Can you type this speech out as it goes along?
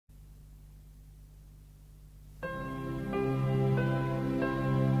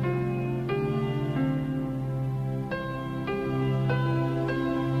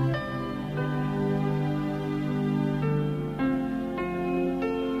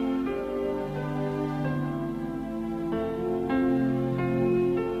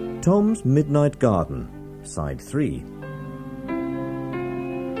Tom's Midnight Garden, Side 3.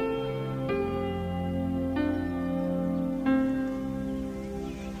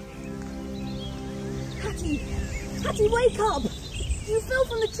 Hattie, wake up! You fell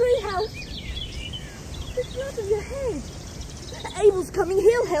from the treehouse. There's blood on your head. Abel's coming,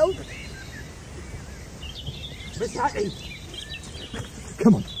 he'll help. Miss Hattie!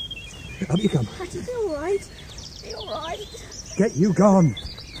 Come on, up you come. Hattie, be all right. Be all right. Get you gone.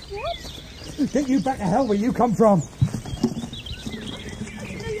 What? Get you back to hell where you come from. I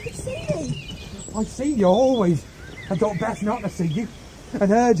didn't know you could see me. I've seen you always, and thought best not to see you,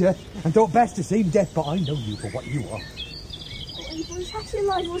 and heard you, and thought best to seem deaf, but I know you for what you are. Oh, Abel, is Hattie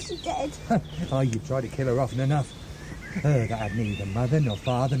alive or is she dead? Oh, you tried to kill her often enough. Her that had neither mother, nor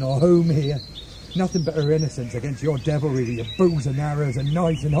father, nor home here. Nothing but her innocence against your devilry with your bows and arrows and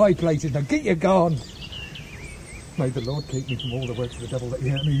knives and high places. Now get you gone. May the Lord keep me from all the works of the devil that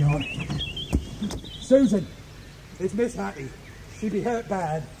you hurt me on. Susan, it's Miss Hattie. She be hurt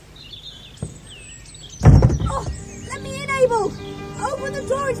bad. Oh, let me in, Abel! Open the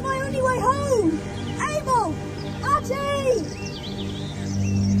door, it's my only way home! Abel! Hattie!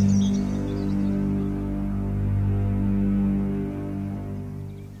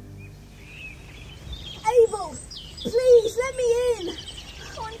 Abel! Please, let me in!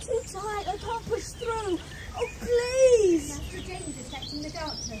 Oh, I'm too tired, I can't push through. Oh, please! Master James is fetching the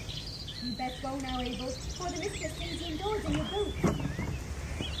doctor. You best go now, Abel, before the mistress brings you indoors in your boot.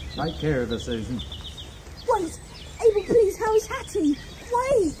 Take care of her, Susan. Wait! Abel, please, how is Hattie?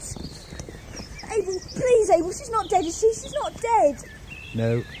 Wait! Abel, please, Abel, she's not dead, is she? She's not dead!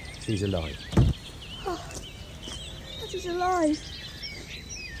 No, she's alive. Oh, Hattie's alive.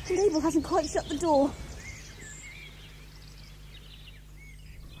 And Abel hasn't quite shut the door.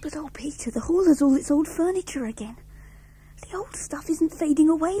 But oh, Peter, the hall has all its old furniture again. The old stuff isn't fading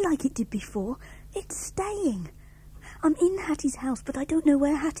away like it did before. It's staying. I'm in Hattie's house, but I don't know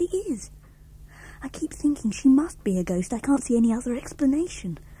where Hattie is. I keep thinking she must be a ghost. I can't see any other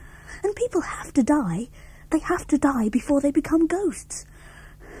explanation. And people have to die. They have to die before they become ghosts.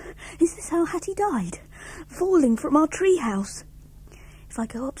 Is this how Hattie died? Falling from our treehouse? If I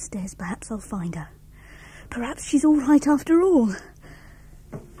go upstairs, perhaps I'll find her. Perhaps she's all right after all.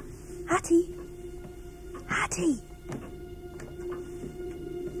 Hattie? Hattie?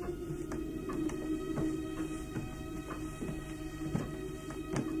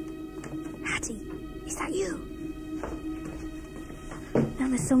 Hattie, is that you? Now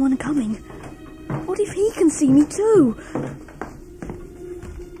there's someone coming. What if he can see me too?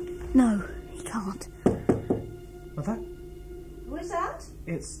 No, he can't. Mother? Who is that?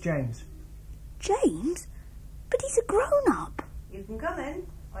 It's James. James? But he's a grown-up. You can come in.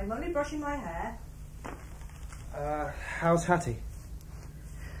 I'm only brushing my hair. How's Hattie?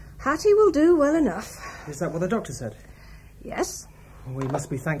 Hattie will do well enough. Is that what the doctor said? Yes. We must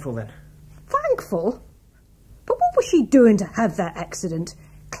be thankful then. Thankful? But what was she doing to have that accident?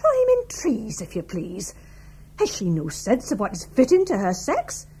 Climbing trees, if you please. Has she no sense of what is fitting to her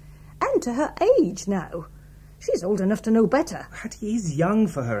sex? And to her age now. She's old enough to know better. Hattie is young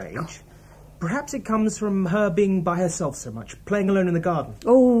for her age. Perhaps it comes from her being by herself so much, playing alone in the garden.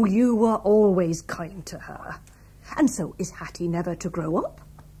 Oh, you were always kind to her. And so is Hattie never to grow up?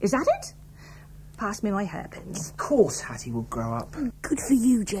 Is that it? Pass me my hairpins. Of course Hattie will grow up. Good for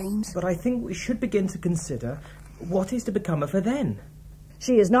you, James. But I think we should begin to consider what is to become of her then.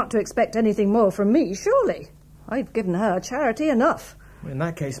 She is not to expect anything more from me, surely. I've given her charity enough. In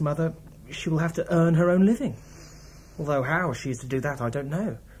that case, Mother, she will have to earn her own living. Although how she is to do that, I don't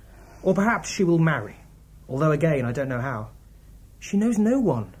know. Or perhaps she will marry. Although again, I don't know how. She knows no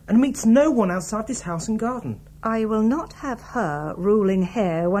one, and meets no one outside this house and garden. I will not have her ruling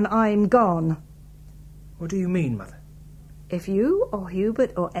here when I'm gone. What do you mean, Mother? If you or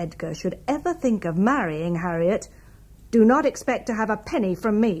Hubert or Edgar should ever think of marrying Harriet, do not expect to have a penny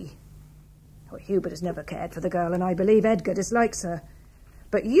from me. Oh, Hubert has never cared for the girl, and I believe Edgar dislikes her.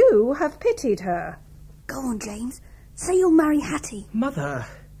 But you have pitied her. Go on, James. Say you'll marry Hattie. Mother,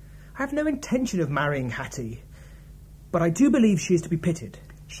 I have no intention of marrying Hattie. But I do believe she is to be pitied.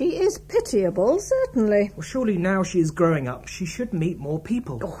 She is pitiable, certainly. Well, surely now she is growing up, she should meet more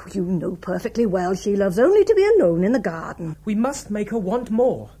people. Oh, you know perfectly well she loves only to be alone in the garden. We must make her want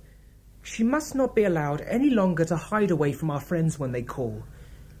more. She must not be allowed any longer to hide away from our friends when they call.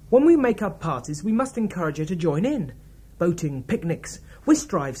 When we make up parties, we must encourage her to join in. Boating, picnics, whist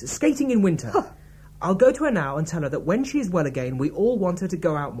drives, skating in winter. Huh. I'll go to her now and tell her that when she is well again, we all want her to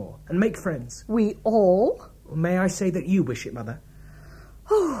go out more and make friends. We all? May I say that you wish it, Mother?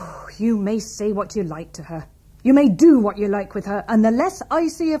 Oh, you may say what you like to her. You may do what you like with her, and the less I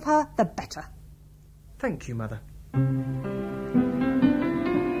see of her, the better. Thank you, Mother.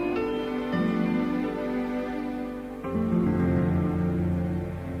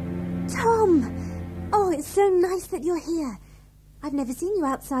 Tom! Oh, it's so nice that you're here. I've never seen you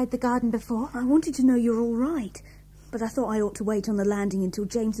outside the garden before. I wanted to know you're all right, but I thought I ought to wait on the landing until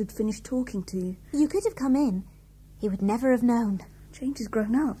James had finished talking to you. You could have come in. He would never have known. James has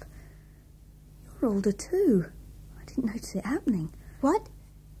grown up. You're older too. I didn't notice it happening. What?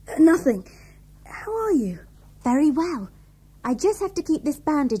 Nothing. How are you? Very well. I just have to keep this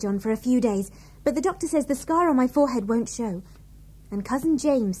bandage on for a few days, but the doctor says the scar on my forehead won't show. And Cousin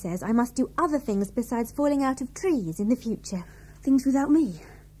James says I must do other things besides falling out of trees in the future. Things without me?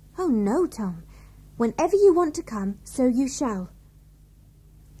 Oh, no, Tom. Whenever you want to come, so you shall.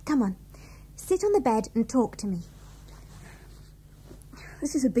 Come on. Sit on the bed and talk to me.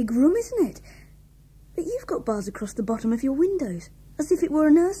 This is a big room, isn't it? But you've got bars across the bottom of your windows, as if it were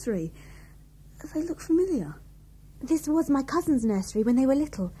a nursery. They look familiar. This was my cousin's nursery when they were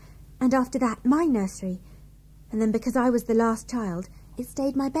little, and after that, my nursery. And then because I was the last child, it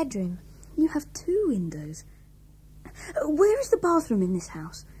stayed my bedroom. You have 2 windows. Where is the bathroom in this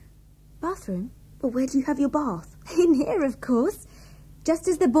house? Bathroom? Well, where do you have your bath? In here, of course. Just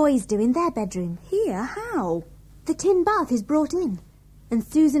as the boys do in their bedroom. Here? How? The tin bath is brought in, and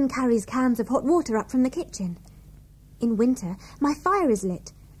Susan carries cans of hot water up from the kitchen. In winter, my fire is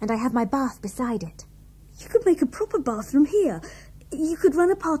lit, and I have my bath beside it. You could make a proper bathroom here. You could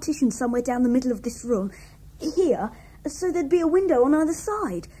run a partition somewhere down the middle of this room, here, so there'd be a window on either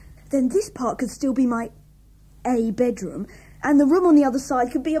side. Then this part could still be my bedroom, and the room on the other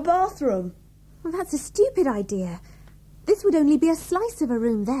side could be a bathroom. Well, that's a stupid idea. This would only be a slice of a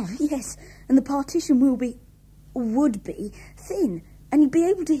room then. Yes, and the partition would be thin, and you'd be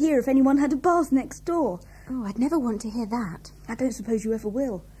able to hear if anyone had a bath next door. Oh, I'd never want to hear that. I don't suppose you ever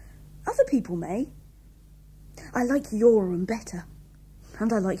will. Other people may. I like your room better,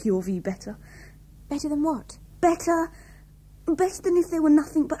 and I like your view better. Better than what? Better than if there were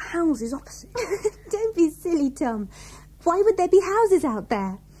nothing but houses opposite. Don't be silly, Tom. Why would there be houses out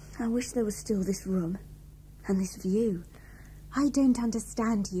there? I wish there was still this room and this view. I don't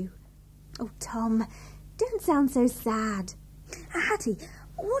understand you. Oh, Tom, don't sound so sad. Hattie,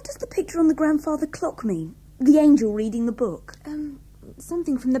 what does the picture on the grandfather clock mean? The angel reading the book?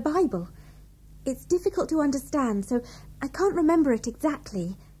 Something from the Bible. It's difficult to understand, so I can't remember it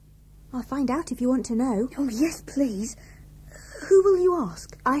exactly. I'll find out if you want to know. Oh, yes, please. Who will you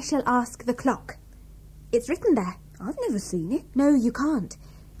ask? I shall ask the clock. It's written there. I've never seen it. No, you can't.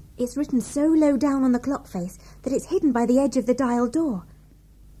 It's written so low down on the clock face that it's hidden by the edge of the dial door.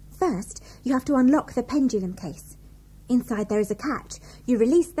 First, you have to unlock the pendulum case. Inside there is a catch. You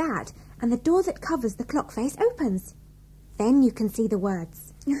release that, and the door that covers the clock face opens. Then you can see the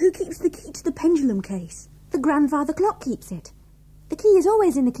words. Who keeps the key to the pendulum case? The grandfather clock keeps it. The key is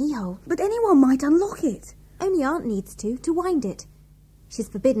always in the keyhole. But anyone might unlock it. Only Aunt needs to wind it. She's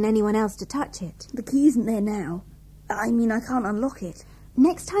forbidden anyone else to touch it. The key isn't there now. I mean, I can't unlock it.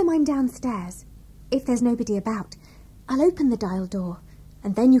 Next time I'm downstairs, if there's nobody about, I'll open the dial door,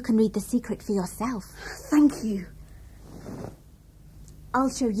 and then you can read the secret for yourself. Thank you. I'll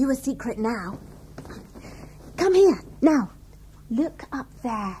show you a secret now. Come here, now. Look up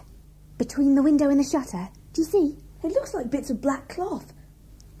there, between the window and the shutter. Do you see? It looks like bits of black cloth.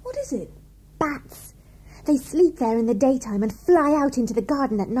 What is it? Bats. They sleep there in the daytime and fly out into the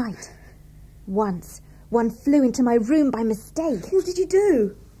garden at night. Once, one flew into my room by mistake. What did you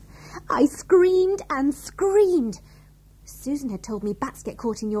do? I screamed and screamed. Susan had told me bats get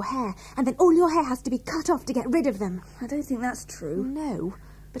caught in your hair, and then all your hair has to be cut off to get rid of them. I don't think that's true. No,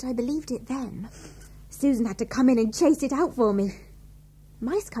 but I believed it then. Susan had to come in and chase it out for me.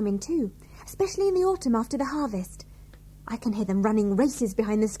 Mice come in too, especially in the autumn after the harvest. I can hear them running races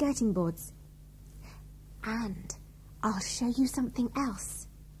behind the skirting boards. And I'll show you something else.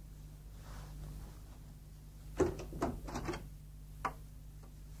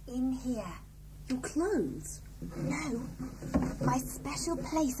 In here. Your clothes? No, my special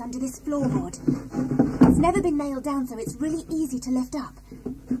place under this floorboard. It's never been nailed down, so it's really easy to lift up.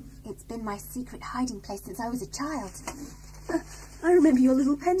 It's been my secret hiding place since I was a child. I remember your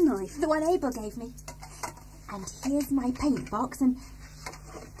little penknife. The one Abel gave me. And here's my paint box, and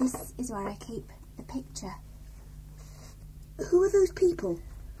this is where I keep the picture. Who are those people?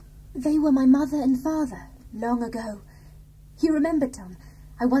 They were my mother and father, long ago. You remember, Tom?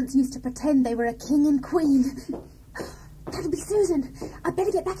 I once used to pretend they were a king and queen. That'll be Susan. I'd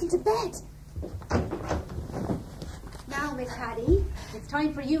better get back into bed. Now, Miss Hattie, it's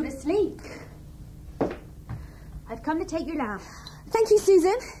time for you to sleep. I've come to take your lamp. Thank you,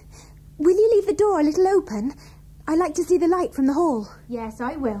 Susan. Will you leave the door a little open? I like to see the light from the hall. Yes,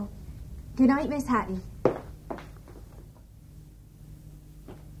 I will. Good night, Miss Hattie.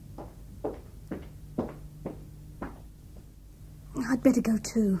 I'd better go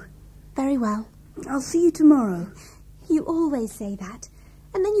too. Very well. I'll see you tomorrow. You always say that,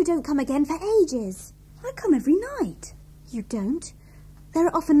 and then you don't come again for ages. I come every night. You don't. There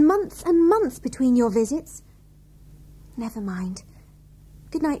are often months and months between your visits. Never mind.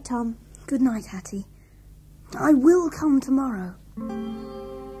 Good night, Tom. Good night, Hattie. I will come tomorrow.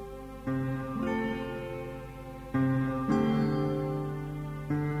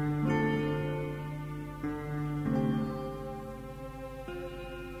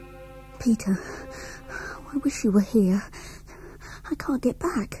 Peter, I wish you were here. I can't get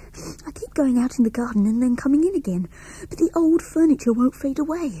back. I keep going out in the garden and then coming in again, but the old furniture won't fade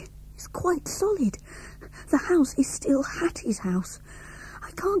away. It's quite solid. The house is still Hattie's house.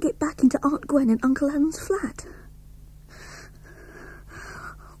 I can't get back into Aunt Gwen and Uncle Alan's flat.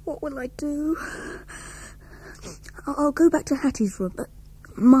 What will I do? I'll go back to Hattie's room.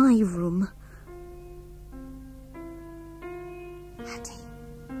 My room. Hattie.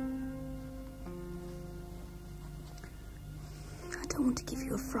 I don't want to give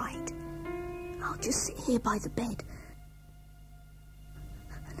you a fright. I'll just sit here by the bed.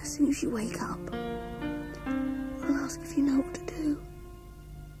 And as soon as you wake up, I'll ask if you know what to do.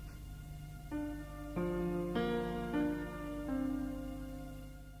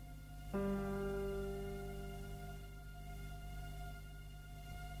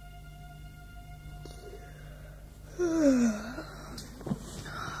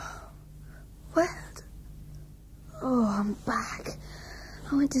 I'm back.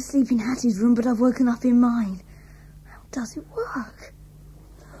 I went to sleep in Hattie's room, but I've woken up in mine. How does it work?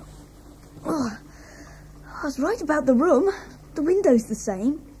 Oh, I was right about the room. The window's the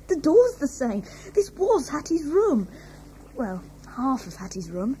same. The door's the same. This was Hattie's room. Well, half of Hattie's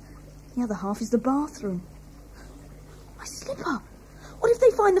room. The other half is the bathroom. My slipper. What if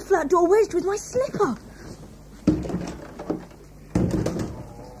they find the flat door wedged with my slipper?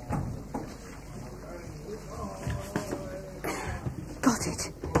 Got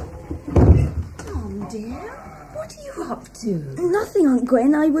it. Tom, dear, what are you up to? Nothing, Aunt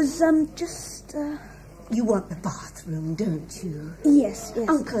Gwen. I was, just, You want the bathroom, don't you? Yes.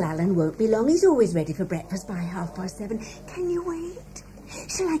 Uncle Alan won't be long. He's always ready for breakfast by 7:30. Can you wait?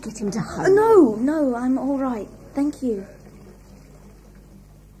 Shall I get him to hurry? No, I'm all right. Thank you.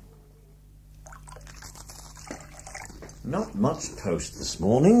 Not much post this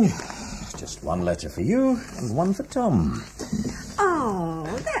morning. Just one letter for you and one for Tom. Oh,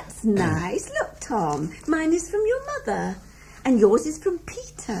 that's nice. Look, Tom, mine is from your mother, and yours is from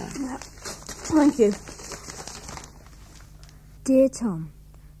Peter. Thank you. Dear Tom,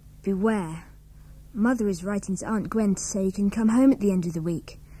 beware. Mother is writing to Aunt Gwen to say you can come home at the end of the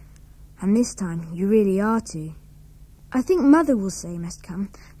week. And this time, you really are to. I think Mother will say you must come,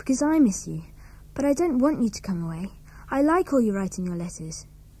 because I miss you. But I don't want you to come away. I like all you write in your letters.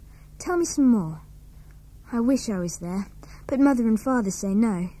 Tell me some more. I wish I was there, but Mother and Father say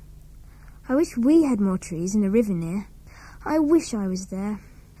no. I wish we had more trees and a river near. I wish I was there.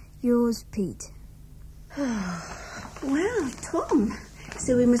 Yours, Pete. Well, Tom,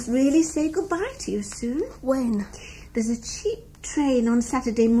 so we must really say goodbye to you soon. When? There's a cheap train on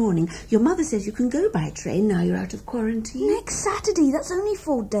Saturday morning. Your mother says you can go by train now you're out of quarantine. Next Saturday? That's only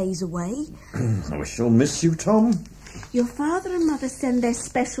 4 days away. I shall miss you, Tom. Your father and mother send their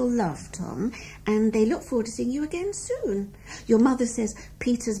special love, Tom, and they look forward to seeing you again soon. Your mother says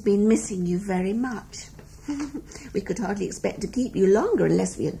Peter's been missing you very much. We could hardly expect to keep you longer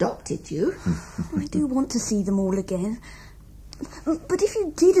unless we adopted you. I do want to see them all again. But if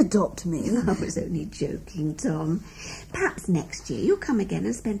you did adopt me... I was only joking, Tom. Perhaps next year you'll come again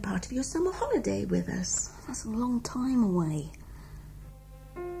and spend part of your summer holiday with us. That's a long time away.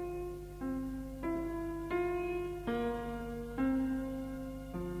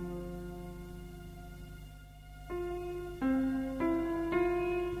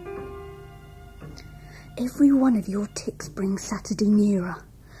 Every one of your ticks brings Saturday nearer.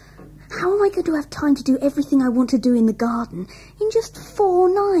 How am I going to have time to do everything I want to do in the garden in just 4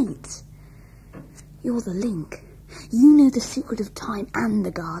 nights? You're the link. You know the secret of time and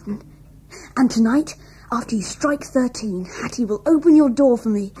the garden. And tonight, after you strike 13, Hattie will open your door for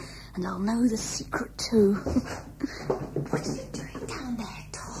me, and I'll know the secret too. What are you doing down there,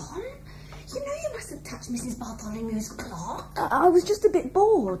 Tom? You know you mustn't touch Mrs. Bartholomew's clock. I was just a bit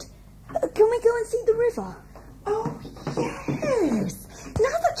bored. Can we go and see the river? Oh, yes.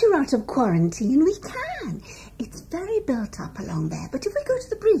 Now that you're out of quarantine, we can. It's very built up along there, but if we go to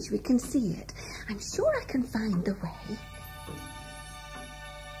the bridge we can see it. I'm sure I can find the way.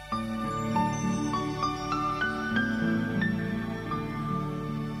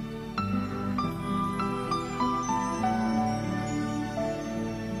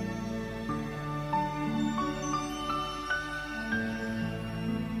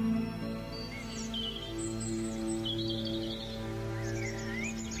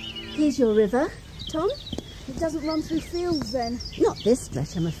 Here's your river, Tom. It doesn't run through fields, then. Not this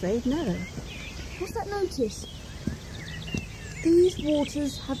stretch, I'm afraid, no. What's that notice? These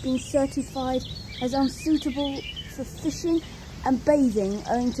waters have been certified as unsuitable for fishing and bathing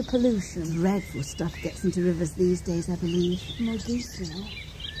owing to pollution. Dreadful stuff gets into rivers these days, I believe. No geese, you know.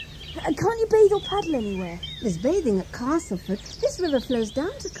 Can't you bathe or paddle anywhere? There's bathing at Castleford. This river flows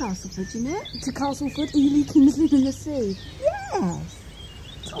down to Castleford, you know. To Castleford, Ely, Kingsley and the sea. Yes.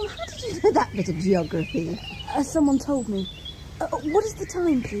 Tom, how did you know that bit of geography? Someone told me. What is the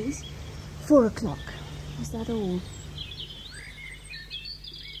time, please? 4 o'clock. Is that all?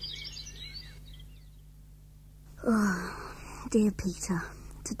 Oh, dear Peter,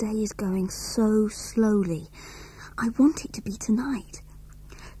 today is going so slowly. I want it to be tonight.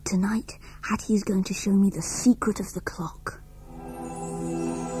 Tonight, Hattie is going to show me the secret of the clock.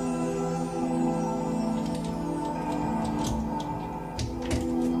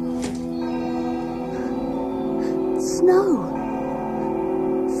 Snow!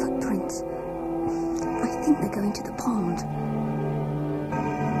 Footprints. I think they're going to the pond.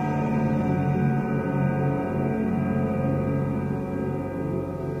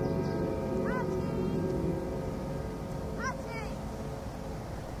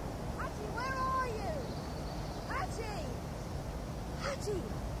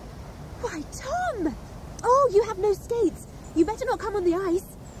 Why, Tom! Oh, you have no skates. You better not come on the ice.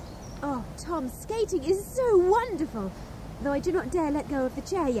 Oh, Tom, skating is so wonderful. Though I do not dare let go of the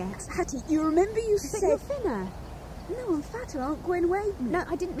chair yet. Hattie, you remember you But said... you're thinner. No, I'm fatter, Aunt Gwen waved me. No,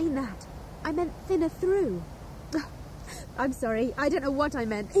 I didn't mean that. I meant thinner through. I'm sorry. I don't know what I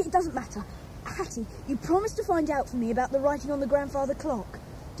meant. It doesn't matter. Hattie, you promised to find out for me about the writing on the grandfather clock.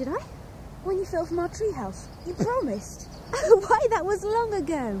 Did I? When you fell from our treehouse. You promised. Oh, why, that was long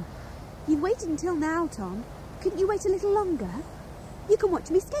ago. You've waited until now, Tom. Couldn't you wait a little longer? You can watch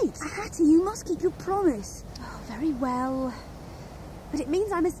me skate. Hattie, you must keep your promise. Oh, very well. But it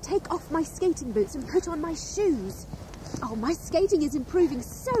means I must take off my skating boots and put on my shoes. Oh, my skating is improving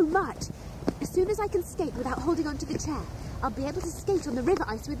so much. As soon as I can skate without holding onto the chair, I'll be able to skate on the river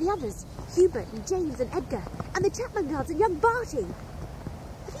ice with the others. Hubert and James and Edgar, and the Chapman girls and young Barty.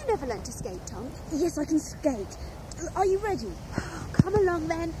 Have you never learnt to skate, Tom? Yes, I can skate. Are you ready? Come along,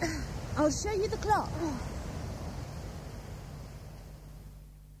 then. I'll show you the clock.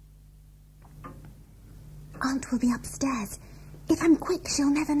 Aunt will be upstairs. If I'm quick, she'll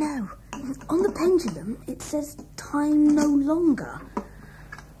never know. On the pendulum, it says time no longer.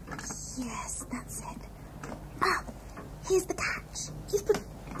 Yes, that's it. Ah, here's the catch. Yes, but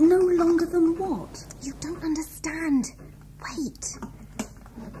no longer than what? You don't understand. Wait.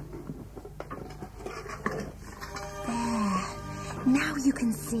 There. Now you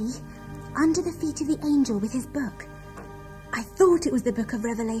can see. Under the feet of the angel with his book. I thought it was the book of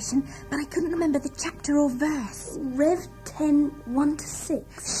Revelation, but I couldn't remember the chapter or verse. Rev 10, 1 to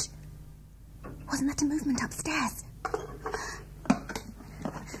 6. Shh. Wasn't that a movement upstairs?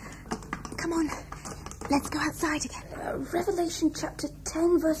 Come on. Let's go outside again. Revelation chapter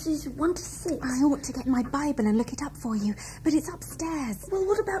 10, verses 1 to 6. I ought to get my Bible and look it up for you, but it's upstairs. Well,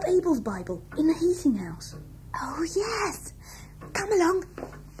 what about Abel's Bible in the heating house? Oh, yes. Come along.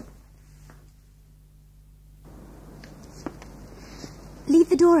 Leave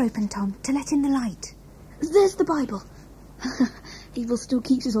the door open, Tom, to let in the light. There's the Bible. Abel still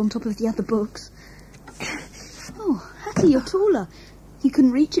keeps it on top of the other books. Oh, Hattie, you're taller. You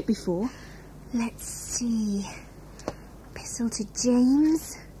couldn't reach it before. Let's see. Epistle to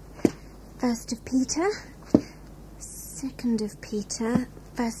James. 1st of Peter. 2nd of Peter.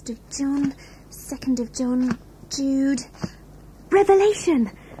 1st of John. 2nd of John. Jude.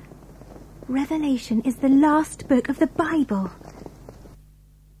 Revelation. Revelation is the last book of the Bible.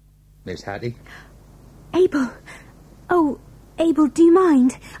 Miss Hattie? Abel. Oh, Abel, do you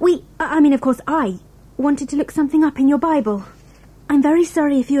mind? Of course, I wanted to look something up in your Bible. I'm very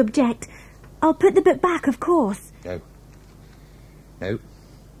sorry if you object. I'll put the book back, of course. No. No,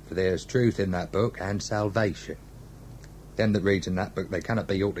 for there's truth in that book and salvation. Them that reads in that book, they cannot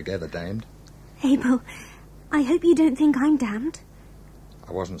be altogether damned. Abel, I hope you don't think I'm damned.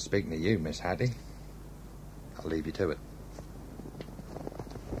 I wasn't speaking to you, Miss Hattie. I'll leave you to it.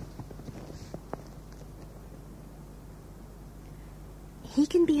 He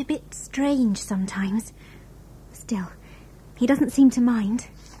can be a bit strange sometimes. Still, he doesn't seem to mind.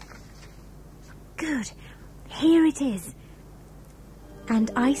 Good. Here it is.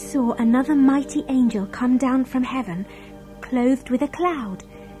 And I saw another mighty angel come down from heaven, clothed with a cloud,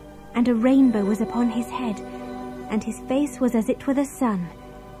 and a rainbow was upon his head, and his face was as it were the sun,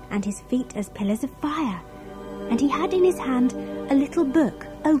 and his feet as pillars of fire. And he had in his hand a little book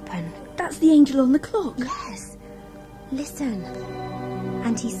open. That's the angel on the clock. Yes. Listen.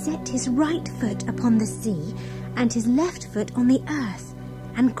 And he set his right foot upon the sea, and his left foot on the earth,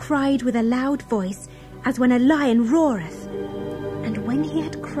 and cried with a loud voice, as when a lion roareth. And when he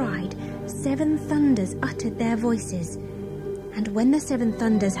had cried, 7 thunders uttered their voices. And when the 7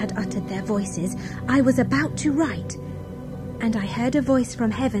 thunders had uttered their voices, I was about to write. And I heard a voice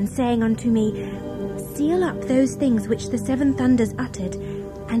from heaven saying unto me, Seal up those things which the 7 thunders uttered,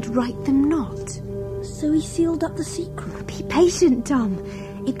 and write them not. So he sealed up the secret. Be patient, Tom.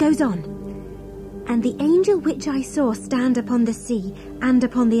 It goes on. And the angel which I saw stand upon the sea and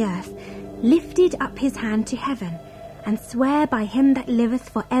upon the earth lifted up his hand to heaven, and sware by him that liveth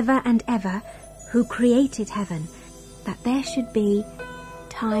for ever and ever, who created heaven, that there should be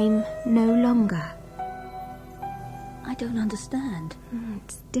time no longer. I don't understand.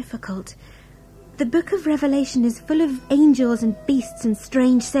 It's difficult. The book of Revelation is full of angels and beasts and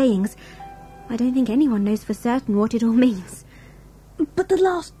strange sayings. I don't think anyone knows for certain what it all means. But the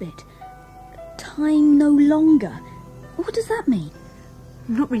last bit, time no longer, what does that mean?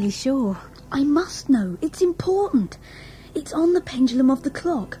 I'm not really sure. I must know. It's important. It's on the pendulum of the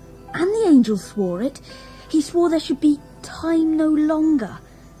clock. And the angel swore it. He swore there should be time no longer.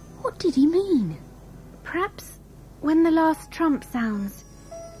 What did he mean? Perhaps when the last trump sounds.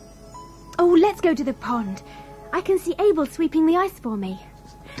 Oh, let's go to the pond. I can see Abel sweeping the ice for me.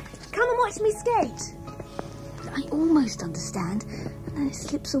 Come and watch me skate. I almost understand, and then it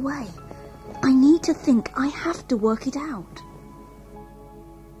slips away. I need to think. I have to work it out.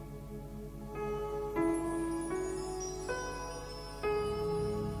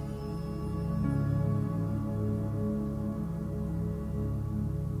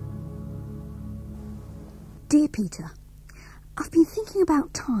 Dear Peter, I've been thinking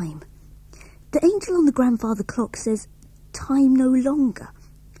about time. The angel on the grandfather clock says, time no longer.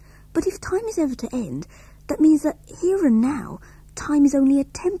 But if time is ever to end, that means that here and now, time is only a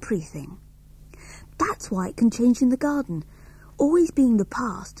temporary thing. That's why it can change in the garden, always being the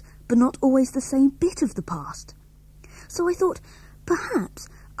past, but not always the same bit of the past. So I thought, perhaps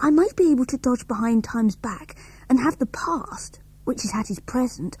I might be able to dodge behind time's back and have the past, which is Hattie's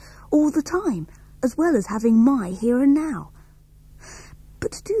present, all the time, as well as having my here and now.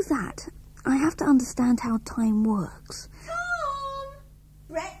 But to do that, I have to understand how time works. Tom!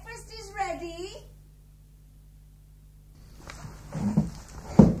 Breakfast is ready.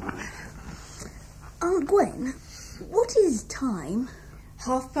 Aunt Gwen, what is time?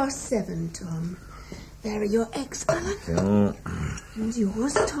 7:30, Tom. There are your eggs, Alan. And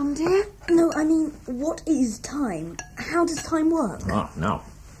yours, Tom, dear. No, I mean, what is time? How does time work? Now.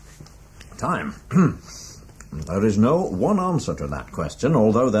 Time. There is no one answer to that question,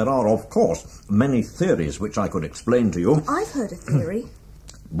 although there are, of course, many theories which I could explain to you. I've heard a theory.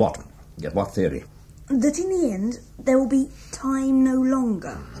 What? What theory? That in the end, there will be time no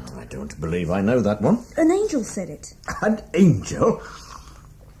longer. I don't believe I know that one. An angel said it. An angel?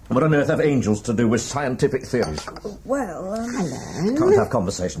 What on earth have angels to do with scientific theories? Well, Alan. Can't have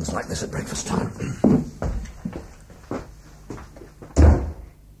conversations like this at breakfast time.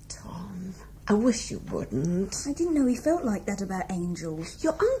 I wish you wouldn't. I didn't know he felt like that about angels.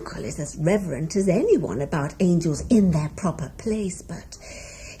 Your uncle is as reverent as anyone about angels in their proper place, but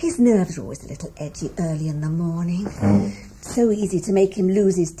his nerves are always a little edgy early in the morning. So easy to make him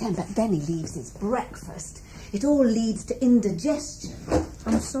lose his temper. Then he leaves his breakfast. It all leads to indigestion.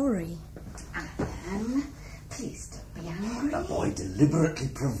 I'm sorry. Anne, please don't be angry. The boy deliberately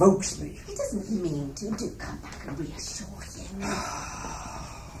provokes me. He doesn't mean to. Do come back and reassure him.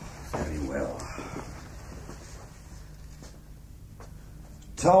 Very well.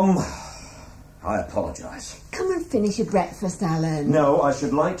 Tom, I apologise. Come and finish your breakfast, Alan. No, I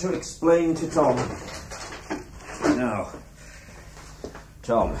should like to explain to Tom. Now,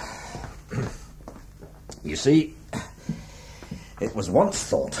 Tom, you see, it was once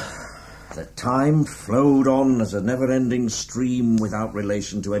thought that time flowed on as a never-ending stream without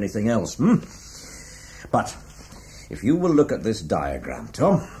relation to anything else, But if you will look at this diagram,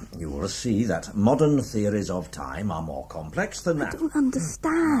 Tom, you will see that modern theories of time are more complex than that. I don't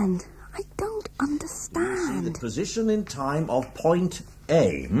understand. I don't understand. You see the position in time of point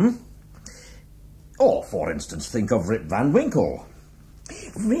A, Or, for instance, think of Rip Van Winkle.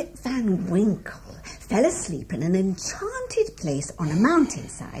 Rip Van Winkle fell asleep in an enchanted place on a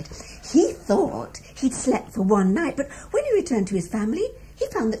mountainside. He thought he'd slept for one night, but when he returned to his family, he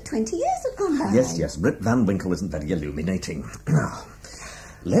found that 20 years had gone by. Yes, Rip Van Winkle isn't very illuminating. Now,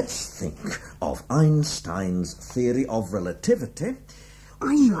 let's think of Einstein's theory of relativity.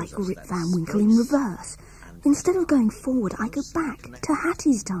 I'm like Rip Van Winkle in reverse. Instead of going forward, I go back to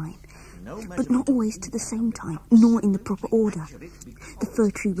Hattie's time. But not always to the same time, nor in the proper order. The fir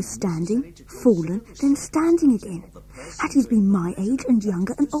tree was standing, fallen, then standing again. Hattie's been my age and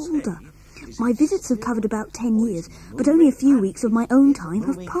younger and older. My visits have covered about 10 years, but only a few weeks of my own time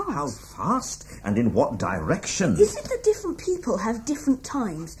have passed. How fast and in what direction? Is it that different people have different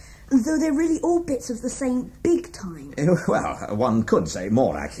times, though they're really all bits of the same big time? Well, one could say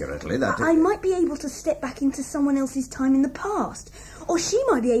more accurately that... I might be able to step back into someone else's time in the past, or she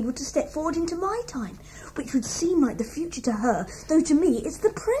might be able to step forward into my time, which would seem like the future to her, though to me it's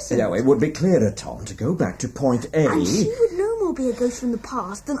the present. No, it would be clearer, Tom, to go back to point A... And she would no more be a ghost from the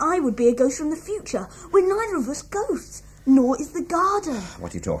past than I would be a ghost from the future. We're neither of us ghosts, nor is the garden.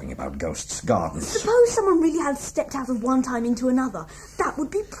 What are you talking about, ghosts, gardens? Suppose someone really had stepped out of one time into another. That would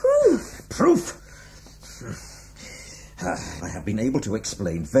be proof. Proof? I have been able to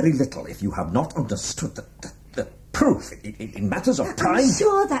explain very little if you have not understood the proof in matters of time. I'm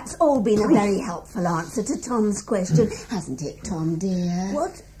sure that's all been a very helpful answer to Tom's question, hasn't it, Tom, dear?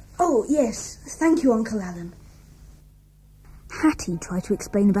 What? Oh, yes. Thank you, Uncle Alan. Hattie tried to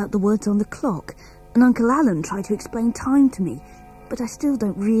explain about the words on the clock, and Uncle Alan tried to explain time to me, but I still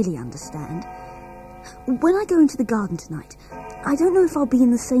don't really understand. When I go into the garden tonight, I don't know if I'll be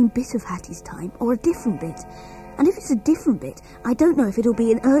in the same bit of Hattie's time or a different bit. And if it's a different bit, I don't know if it'll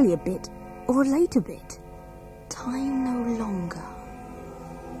be an earlier bit or a later bit. Time no longer.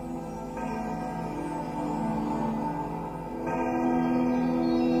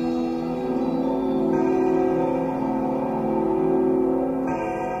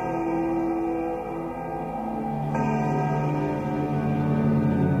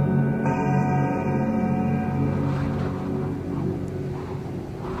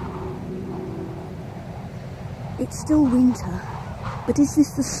 It's still winter, but is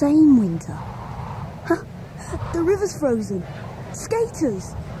this the same winter? Huh? The river's frozen.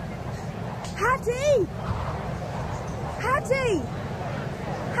 Skaters! Hattie! Hattie!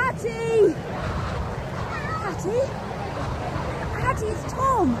 Hattie! Hattie? Hattie, it's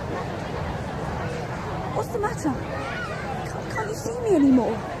Tom! What's the matter? Can't you see me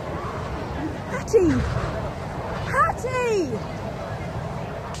anymore? Hattie! Hattie!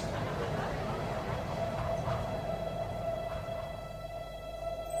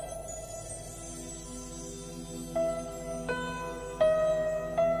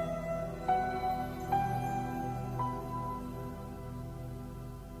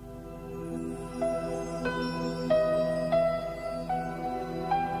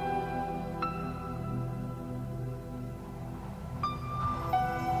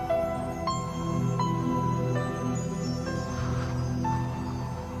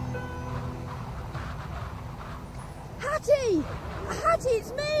 Hattie! Hattie,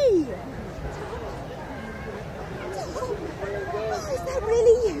 it's me! Tom! Oh, is that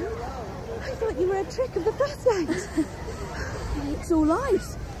really you? I thought you were a trick of the flashlight. It's all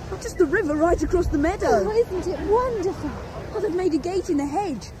ice. Not just the river right across the meadow. Oh, isn't it wonderful? Oh, they've made a gate in the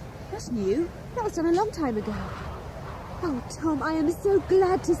hedge. That's new. That was done a long time ago. Oh, Tom, I am so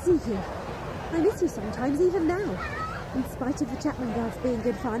glad to see you. I miss you sometimes, even now. In spite of the Chapman girls being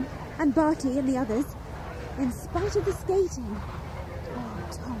good fun, and Barty and the others. In spite of the skating. Oh,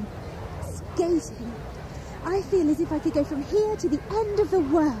 Tom, skating. I feel as if I could go from here to the end of the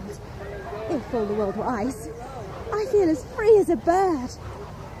world. If all the world were ice. I feel as free as a bird.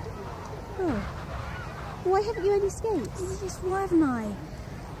 Oh. Why haven't you any skates? Yes, why haven't I?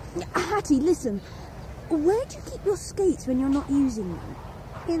 Hattie, listen. Where do you keep your skates when you're not using them?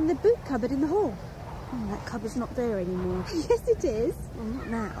 In the boot cupboard in the hall. Oh, that cupboard's not there anymore. Yes, it is. Well, not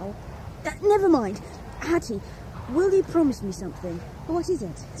now. Never mind. Hattie, will you promise me something? What is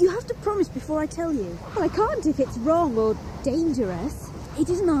it? You have to promise before I tell you. Well, I can't if it's wrong or dangerous. It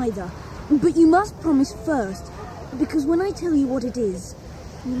isn't either. But you must promise first, because when I tell you what it is,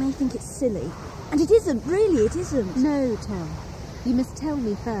 you may think it's silly. And it isn't, really, it isn't. No, Tom. You must tell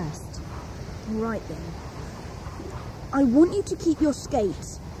me first. Right then. I want you to keep your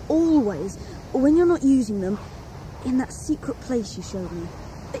skates, always, when you're not using them, in that secret place you showed me.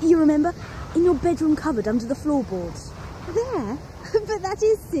 You remember? In your bedroom cupboard under the floorboards. There? But that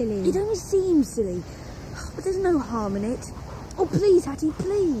is silly. It only seems silly. But there's no harm in it. Oh, please, Hattie,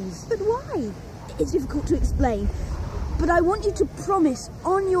 please. But why? It's difficult to explain. But I want you to promise,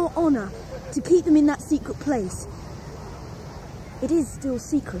 on your honour, to keep them in that secret place. It is still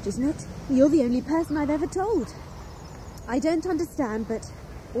secret, isn't it? You're the only person I've ever told. I don't understand, but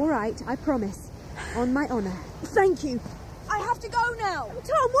all right, I promise. On my honour. Thank you. I have to go now.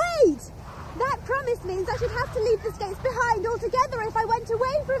 Tom, wait! That promise means I should have to leave the skates behind altogether if I went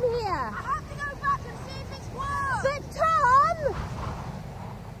away from here. I have to go back and see if it's worked. But Tom!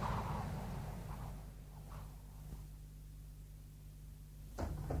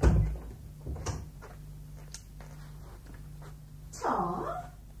 Tom,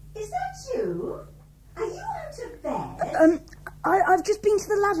 is that you? Are you out of bed? I've just been to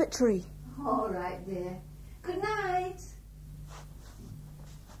the lavatory. All right, dear. Good night.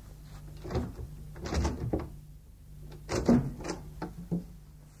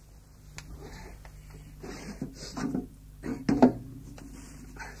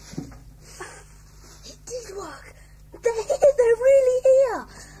 It did work. They're here. They're really here.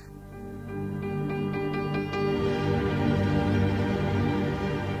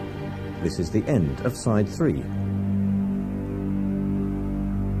 This is the end of side 3.